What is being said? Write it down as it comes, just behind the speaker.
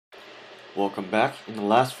Welcome back. In the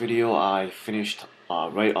last video, I finished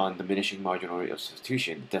right on diminishing marginal rate of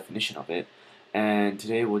substitution, the definition of it, and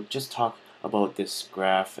today we'll just talk about this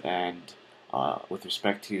graph and with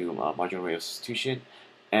respect to marginal rate of substitution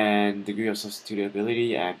and degree of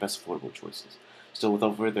substitutability and best affordable choices. So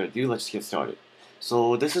without further ado, let's get started.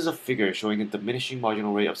 So this is a figure showing the diminishing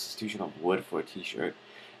marginal rate of substitution of wood for a t-shirt,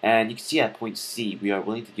 and you can see at point C we are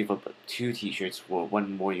willing to give up 2 t-shirts for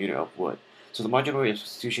 1 more unit of wood. So the marginal rate of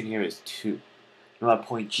substitution here is 2. Now at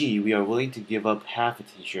point G, we are willing to give up half a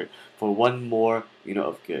t-shirt for 1 more unit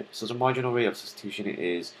of good. So the marginal rate of substitution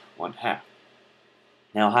is 1/2.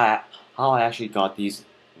 Now how I actually got these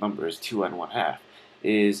numbers, 2 and 1/2,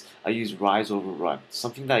 is I used rise over run,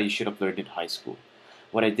 something that you should have learned in high school.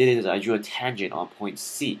 What I did is I drew a tangent on point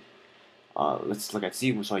C. Let's look at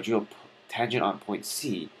C. So I drew a tangent on point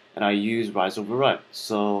C, and I used rise over run.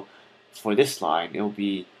 So for this line, it will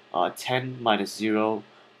be 10 minus 0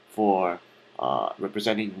 for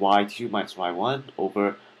representing y2 minus y1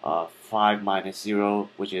 over 5 minus 0,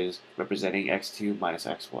 which is representing x2 minus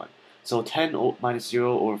x1. So 10 minus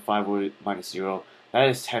 0 over 5 minus 0, that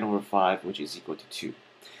is 10 over 5, which is equal to 2.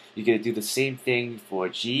 You're going to do the same thing for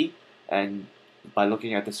G, and by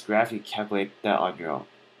looking at this graph, you calculate that on your own.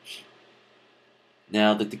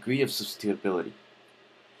 Now, the degree of substitutability.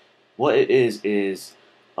 What it is it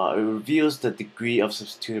reveals the degree of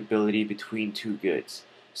substitutability between 2 goods.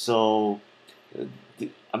 So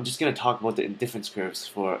I'm just going to talk about the indifference curves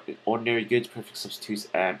for ordinary goods, perfect substitutes,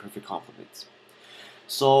 and perfect complements.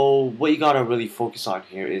 So what you got to really focus on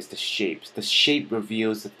here is the shapes. The shape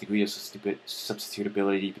reveals the degree of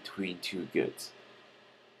substitutability between 2 goods.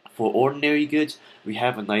 For ordinary goods, we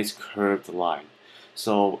have a nice curved line.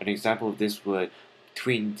 So an example of this would,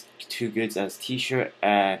 between 2 goods as t-shirt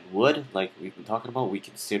and wood, like we've been talking about, we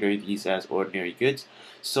consider these as ordinary goods.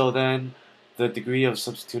 So then the degree of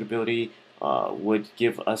substitutability would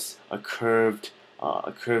give us a curved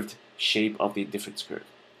shape of the indifference curve.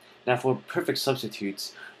 Now for perfect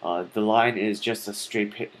substitutes, the line is just a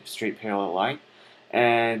straight parallel line,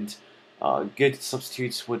 and good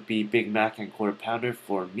substitutes would be Big Mac and Quarter Pounder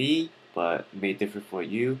for me, but may differ for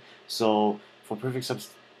you. So for perfect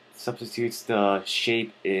substitutes, the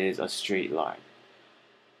shape is a straight line.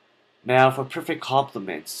 Now for perfect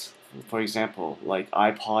complements, for example, like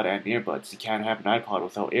iPod and earbuds, you can't have an iPod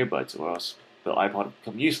without earbuds, or else the iPod will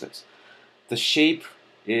become useless. The shape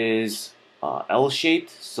is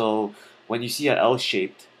L-shaped, so when you see an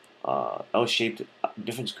L-shaped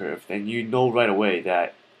difference curve, then you know right away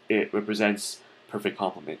that it represents perfect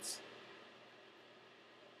complements.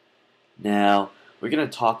 Now we're gonna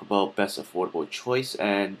talk about best affordable choice,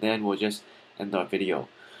 and then we'll just end our video.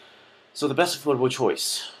 So the best affordable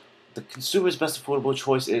choice. The consumer's best affordable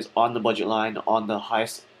choice is on the budget line, on the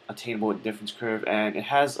highest attainable indifference curve, and it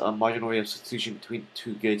has a marginal rate of substitution between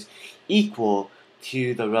 2 goods equal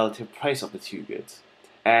to the relative price of the 2 goods.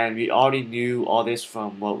 And we already knew all this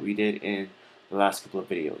from what we did in the last couple of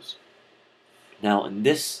videos. Now in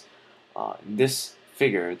this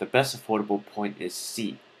figure, the best affordable point is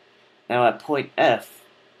C. Now at point F,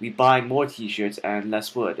 we buy more t-shirts and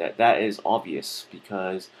less wood. That is obvious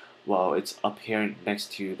because, well, it's up here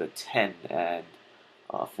next to the 10 and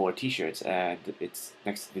for t-shirts, and it's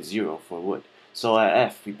next to the 0 for wood. So at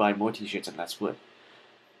F, we buy more t-shirts and less wood.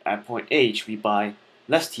 At point H, we buy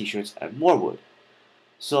less t-shirts and more wood.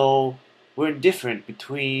 So we're indifferent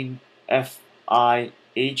between F, I,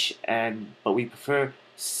 H, but we prefer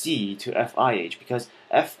C to F, I, H because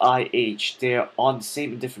F, I, H, they're on the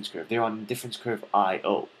same indifference curve. They're on indifference curve I,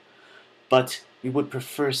 O. But we would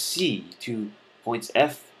prefer C to points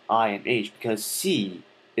F, I, and H because C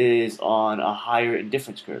is on a higher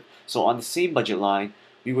indifference curve. So on the same budget line,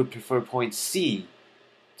 we would prefer point C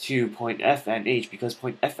to point F and H because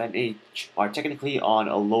point F and H are technically on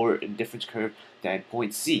a lower indifference curve than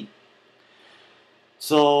point C.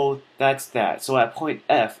 So that's that. So at point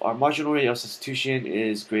F, our marginal rate of substitution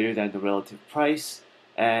is greater than the relative price,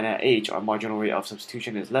 and at H, our marginal rate of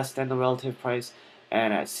substitution is less than the relative price,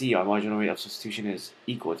 and at C, our marginal rate of substitution is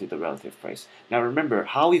equal to the relative price. Now remember,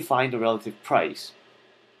 how we find the relative price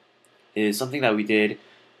is something that we did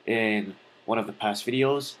in one of the past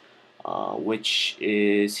videos, which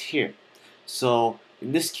is here. So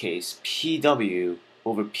in this case, PW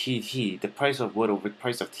over PT, the price of wood over the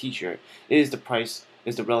price of t-shirt, is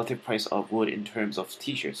the relative price of wood in terms of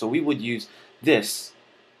t-shirt. So we would use this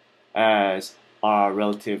as our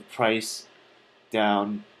relative price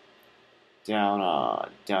down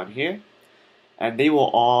here, and they will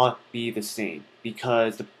all be the same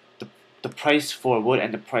because the price for wood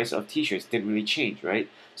and the price of t-shirts didn't really change, right?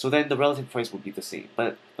 So then the relative price would be the same.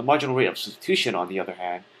 But the marginal rate of substitution, on the other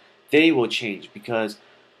hand, they will change, because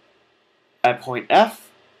at point F,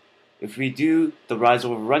 if we do the rise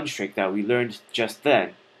over run trick that we learned just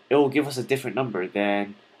then, it will give us a different number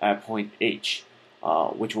than at point H,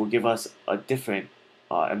 which will give us a different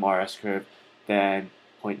MRS curve than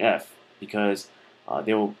point F, because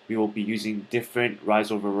we will be using different rise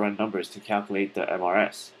over run numbers to calculate the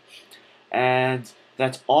MRS. And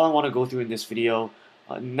that's all I want to go through in this video.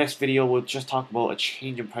 Next video, we'll just talk about a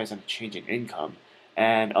change in price and a change in income.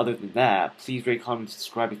 And other than that, please rate, comment,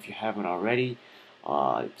 subscribe if you haven't already.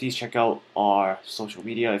 Please check out our social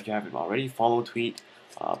media if you haven't already. Follow, tweet.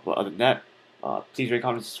 But other than that, please rate,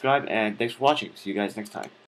 comment, subscribe, and thanks for watching. See you guys next time.